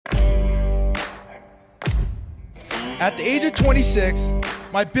At the age of 26,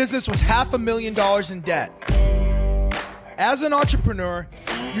 my business was $500,000 in debt. As an entrepreneur,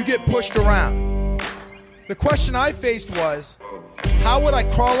 you get pushed around. The question I faced was, how would I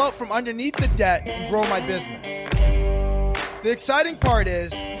crawl out from underneath the debt and grow my business? The exciting part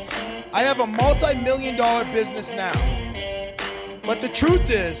is, I have a multi-million-dollar business now. But the truth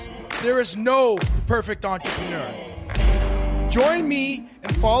is, there is no perfect entrepreneur. Join me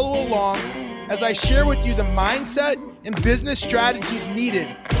and follow along as I share with you the mindset and business strategies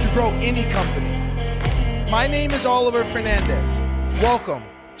needed to grow any company. My name is Oliver Fernandez. Welcome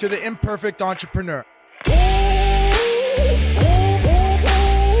to the Imperfect Entrepreneur.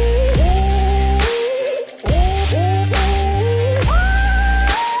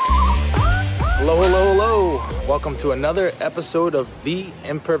 Hello, hello, hello. Welcome to another episode of The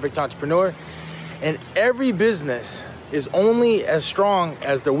Imperfect Entrepreneur. And every business is only as strong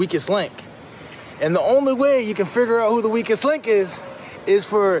as the weakest link. And the only way you can figure out who the weakest link is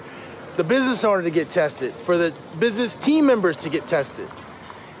for the business owner to get tested, for the business team members to get tested.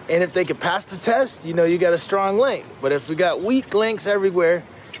 And if they can pass the test, you know you got a strong link. But if we got weak links everywhere,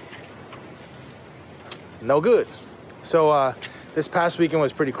 no good. So this past weekend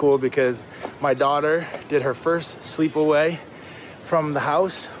was pretty cool because my daughter did her first sleepaway from the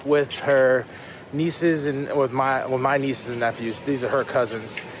house with her nieces and with my nieces and nephews. These are her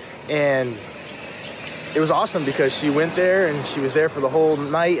cousins. And it was awesome because she went there and she was there for the whole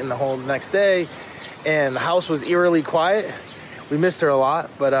night and the whole next day, and the house was eerily quiet. We missed her a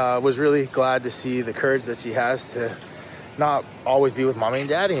lot, but was really glad to see the courage that she has to not always be with mommy and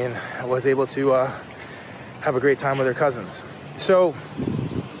daddy, and was able to have a great time with her cousins. So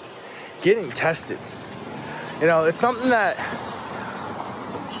getting tested, you know, it's something that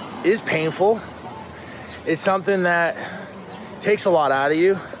is painful. It's something that takes a lot out of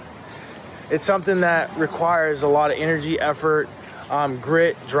you. It's something that requires a lot of energy, effort,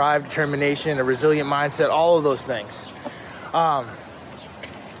 grit, drive, determination, a resilient mindset, all of those things. And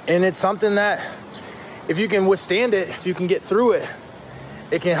it's something that if you can withstand it, if you can get through it,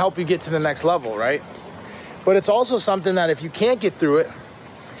 it can help you get to the next level, right? But it's also something that if you can't get through it,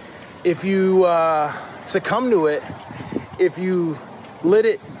 if you succumb to it, if you let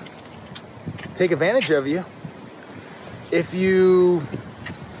it take advantage of you, if you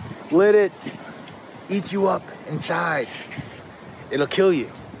let it eat you up inside, it'll kill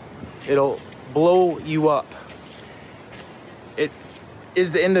you. It'll blow you up. It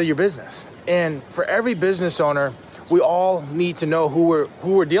is the end of your business. And for every business owner, we all need to know who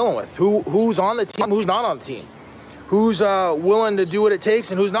we're dealing with, who's on the team, who's not on the team, who's willing to do what it takes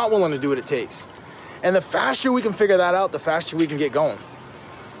and who's not willing to do what it takes. And the faster we can figure that out, the faster we can get going.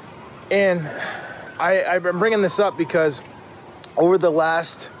 And I've been bringing this up because over the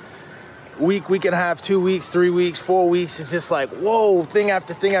last week and a half, 2 weeks, 3 weeks, 4 weeks, it's just like, whoa, thing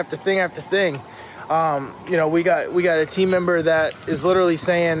after thing after thing after thing. You know, we got a team member that is literally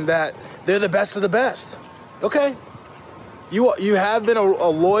saying that they're the best of the best. Okay. You have been a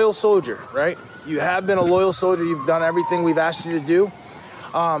loyal soldier, right? You have been a loyal soldier. You've done everything we've asked you to do.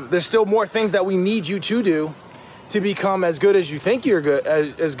 There's still more things that we need you to do to become as good as you think you're good,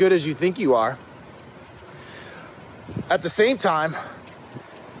 as good as you think you are. At the same time,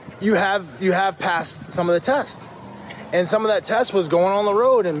 you have passed some of the tests. And some of that test was going on the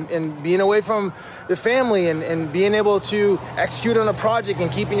road and being away from the family and being able to execute on a project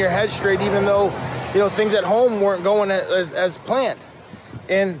and keeping your head straight even though, you know, things at home weren't going as planned.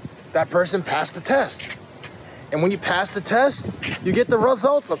 And that person passed the test. And when you pass the test, you get the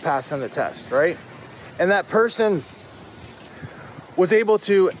results of passing the test, right? And that person was able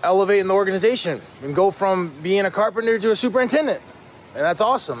to elevate in the organization and go from being a carpenter to a superintendent. And that's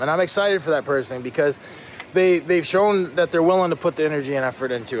awesome. And I'm excited for that person because they've shown that they're willing to put the energy and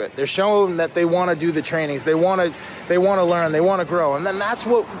effort into it. They're shown that they want to do the trainings. They want to learn. They want to grow. And then that's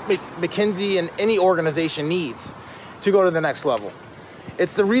what McKinsey and any organization needs to go to the next level.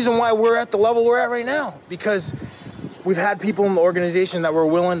 It's the reason why we're at the level we're at right now, because we've had people in the organization that were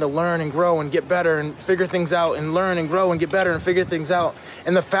willing to learn and grow and get better and figure things out and learn and grow and get better and figure things out.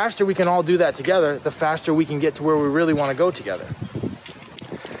 And the faster we can all do that together, the faster we can get to where we really want to go together.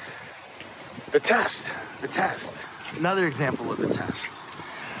 The test, another example of the test.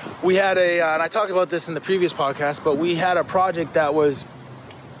 We had and I talked about this in the previous podcast, but we had a project that was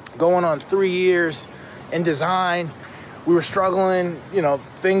going on 3 years in design. We were struggling, you know,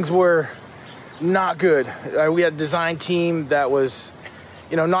 things were not good. We had a design team that was,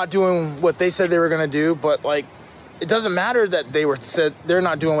 you know, not doing what they said they were going to do, but like, it doesn't matter that they're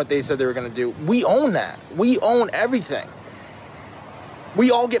not doing what they said they were going to do. We own that. We own everything. We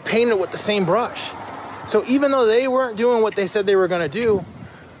all get painted with the same brush. So even though they weren't doing what they said they were going to do,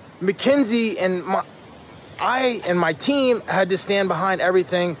 McKinsey and I and my team had to stand behind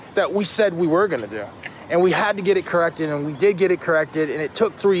everything that we said we were going to do. And we had to get it corrected, and we did get it corrected, and it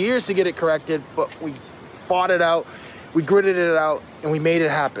took 3 years to get it corrected, but we fought it out, we gritted it out, and we made it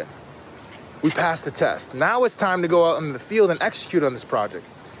happen. We passed the test. Now it's time to go out in the field and execute on this project.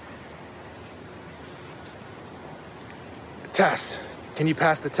 Test. Can you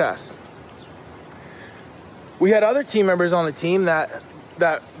pass the test? We had other team members on the team that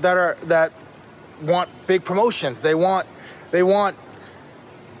want big promotions. They want the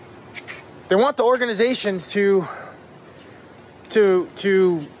organization to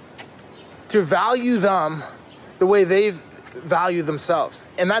value them the way they value themselves.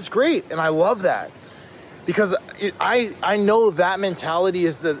 And that's great, and I love that. Because I know that mentality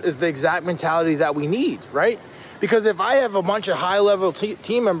is the exact mentality that we need, right? Because if I have a bunch of high-level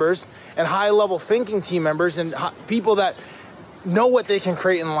team members and high-level thinking team members and people that know what they can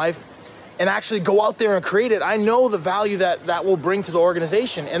create in life and actually go out there and create it, I know the value that will bring to the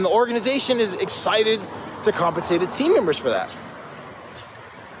organization. And the organization is excited to compensate its team members for that.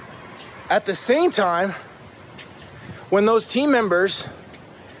 At the same time, when those team members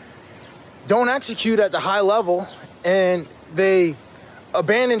don't execute at the high level and they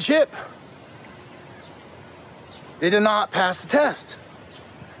abandon ship, they did not pass the test.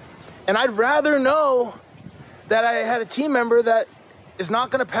 And I'd rather know that I had a team member that is not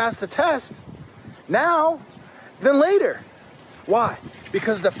going to pass the test now than later. Why?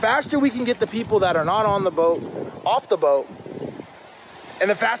 Because the faster we can get the people that are not on the boat off the boat, and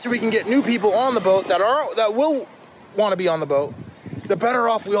the faster we can get new people on the boat that will want to be on the boat, the better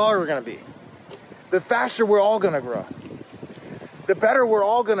off we all are going to be. The faster we're all going to grow. The better we're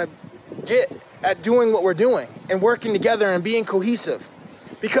all going to get at doing what we're doing and working together and being cohesive.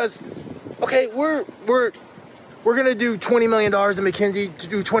 Because, okay, we're going to do $20 million at McKinsey, to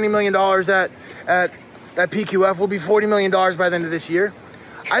do $20 million at PQF. We'll be $40 million by the end of this year.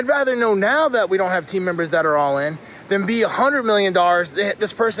 I'd rather know now that we don't have team members that are all in than be $100 million.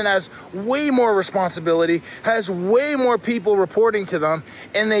 This person has way more responsibility, has way more people reporting to them,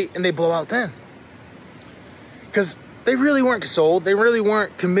 and they blow out then. Because they really weren't sold. They really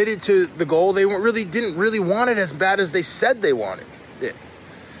weren't committed to the goal. They didn't really want it as bad as they said they wanted it.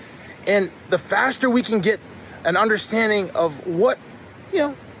 And the faster we can get an understanding of what,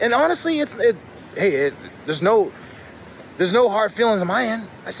 and honestly, there's no hard feelings on my end.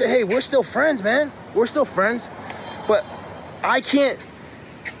 I say, hey, we're still friends, man. We're still friends. But I can't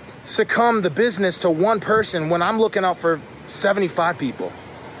succumb the business to one person when I'm looking out for 75 people.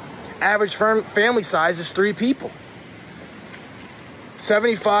 Average family size is 3 people.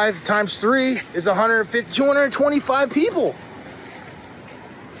 75 times 3 is 150, 225 people.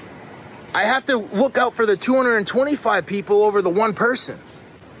 I have to look out for the 225 people over the one person.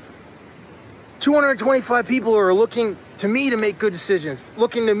 225 people are looking to me to make good decisions,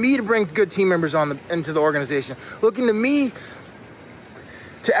 looking to me to bring good team members into the organization, looking to me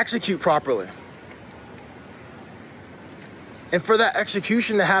to execute properly. And for that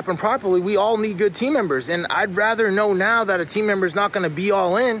execution to happen properly, we all need good team members. And I'd rather know now that a team member is not going to be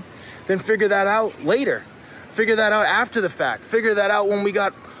all in than figure that out later. Figure that out after the fact. Figure that out when we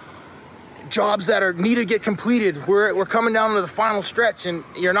got jobs that need to get completed. We're coming down to the final stretch and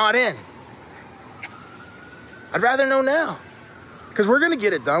you're not in. I'd rather know now. Because we're going to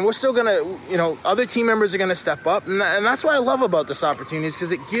get it done. We're still going to, other team members are going to step up. And that's what I love about this opportunity, is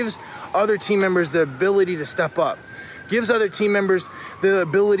because it gives other team members the ability to step up. Gives other team members the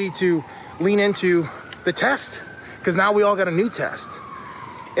ability to lean into the test, because now we all got a new test.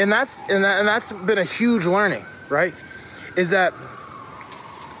 And that's been a huge learning, right? Is that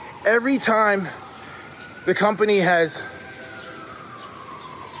every time the company has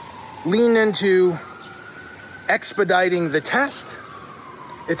leaned into expediting the test,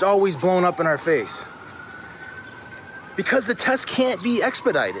 it's always blown up in our face. Because the test can't be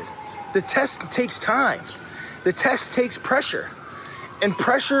expedited. The test takes time. The test takes pressure. And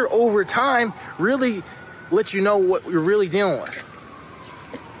pressure over time really lets you know what you're really dealing with.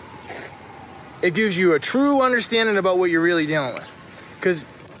 It gives you a true understanding about what you're really dealing with. Because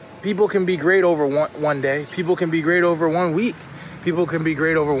people can be great over one day. People can be great over 1 week. People can be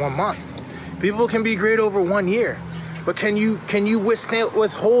great over 1 month. People can be great over 1 year. But can you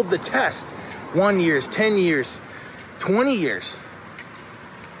withhold the test 1 year, 10 years, 20 years?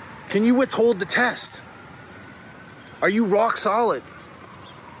 Can you withhold the test? Are you rock solid?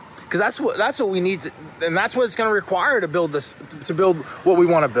 Because that's what we need to, and that's what it's going to require to build what we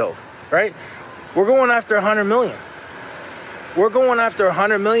want to build, right? We're going after 100 million. We're going after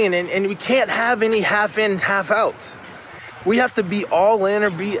 100 million, and we can't have any half-ins, half-outs. We have to be all in or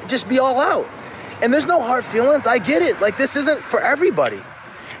just be all out. And there's no hard feelings. I get it. Like, this isn't for everybody.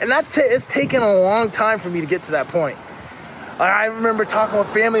 And it's taken a long time for me to get to that point. I remember talking with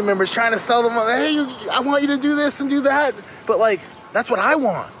family members, trying to sell them, hey, I want you to do this and do that. But, like, that's what I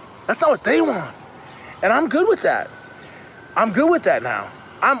want. That's not what they want. And I'm good with that. I'm good with that now.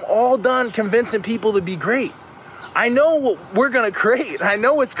 I'm all done convincing people to be great. I know what we're going to create. I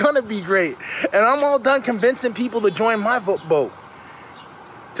know it's going to be great. And I'm all done convincing people to join my boat,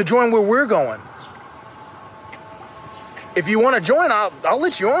 to join where we're going. If you want to join, I'll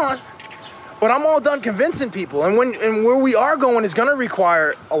let you on. But I'm all done convincing people. And where we are going is going to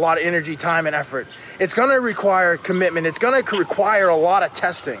require a lot of energy, time, and effort. It's going to require commitment. It's going to require a lot of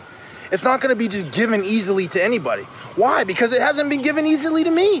testing. It's not going to be just given easily to anybody. Why? Because it hasn't been given easily to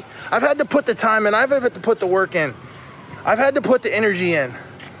me. I've had to put the time in. I've had to put the work in. I've had to put the energy in.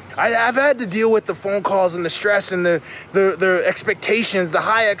 I've had to deal with the phone calls and the stress and the expectations, the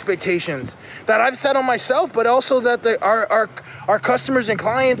high expectations that I've set on myself, but also that our customers and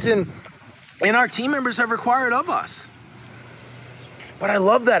clients and our team members have required of us. But I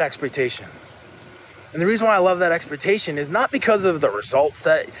love that expectation. And the reason why I love that expectation is not because of the results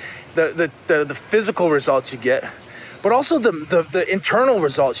that the physical results you get, but also the internal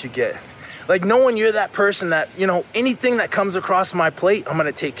results you get. Like knowing you're that person that, anything that comes across my plate, I'm going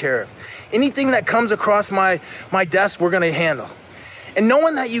to take care of. Anything that comes across my desk, we're going to handle. And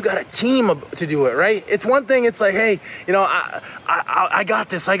knowing that you got a team to do it, right? It's one thing, it's like, hey, I got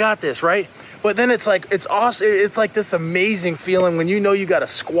this, right? But then it's like, it's awesome. It's like this amazing feeling when you got a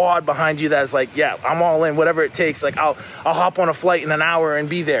squad behind you that's like, yeah, I'm all in, whatever it takes. Like I'll hop on a flight in an hour and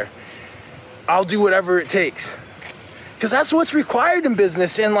be there. I'll do whatever it takes. Because that's what's required in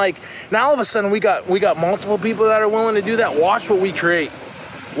business. And like now all of a sudden we got multiple people that are willing to do that. Watch what we create.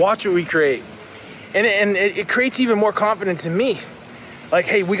 Watch what we create. And it creates even more confidence in me. Like,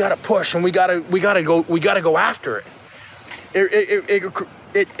 hey, we gotta push and we gotta go after it.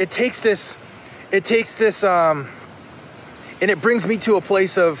 It takes this and it brings me to a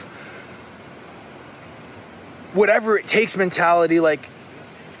place of whatever it takes mentality, like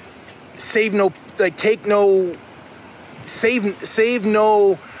save no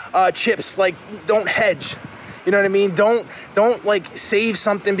chips, like don't hedge. You know what I mean? Don't like save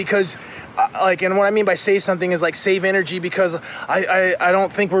something because and what I mean by save something is like save energy because I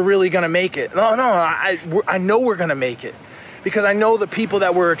don't think we're really gonna make it. No, I know we're gonna make it. Because I know the people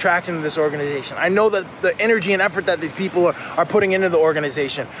that we're attracting to this organization. I know that the energy and effort that these people are putting into the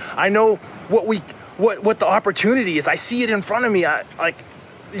organization. I know what the opportunity is. I see it in front of me.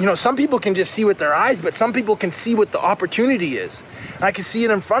 Some people can just see with their eyes, but some people can see what the opportunity is. And I can see it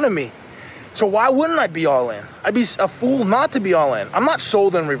in front of me. So why wouldn't I be all in? I'd be a fool not to be all in. I'm not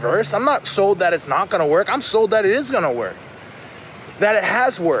sold in reverse. I'm not sold that it's not going to work. I'm sold that it is going to work. That it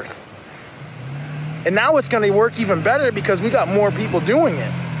has worked. And now it's going to work even better because we got more people doing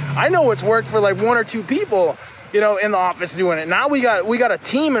it. I know it's worked for like one or two people, in the office doing it. Now we got a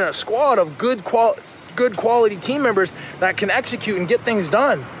team and a squad of good quality team members that can execute and get things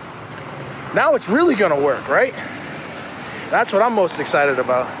done. Now it's really going to work, right? That's what I'm most excited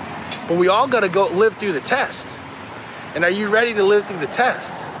about. But we all got to go live through the test. And are you ready to live through the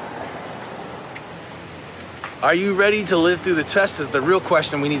test? Are you ready to live through the test is the real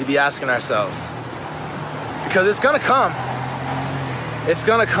question we need to be asking ourselves. Because it's going to come. It's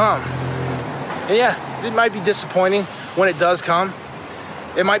going to come. And yeah, it might be disappointing when it does come.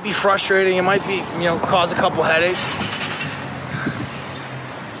 It might be frustrating. It might be, cause a couple headaches.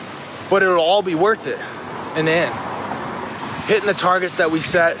 But it'll all be worth it in the end. Hitting the targets that we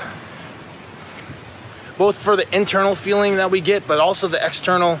set, both for the internal feeling that we get, but also the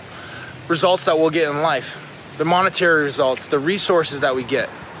external results that we'll get in life. The monetary results, the resources that we get.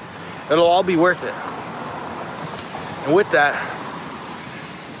 It'll all be worth it. And with that,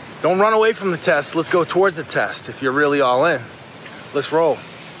 don't run away from the test. Let's go towards the test if you're really all in. Let's roll.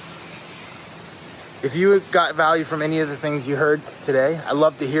 If you got value from any of the things you heard today, I'd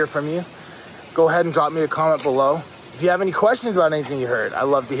love to hear from you. Go ahead and drop me a comment below. If you have any questions about anything you heard, I'd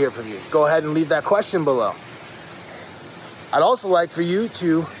love to hear from you. Go ahead and leave that question below. I'd also like for you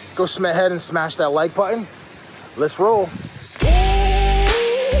to go ahead and smash that like button. Let's roll.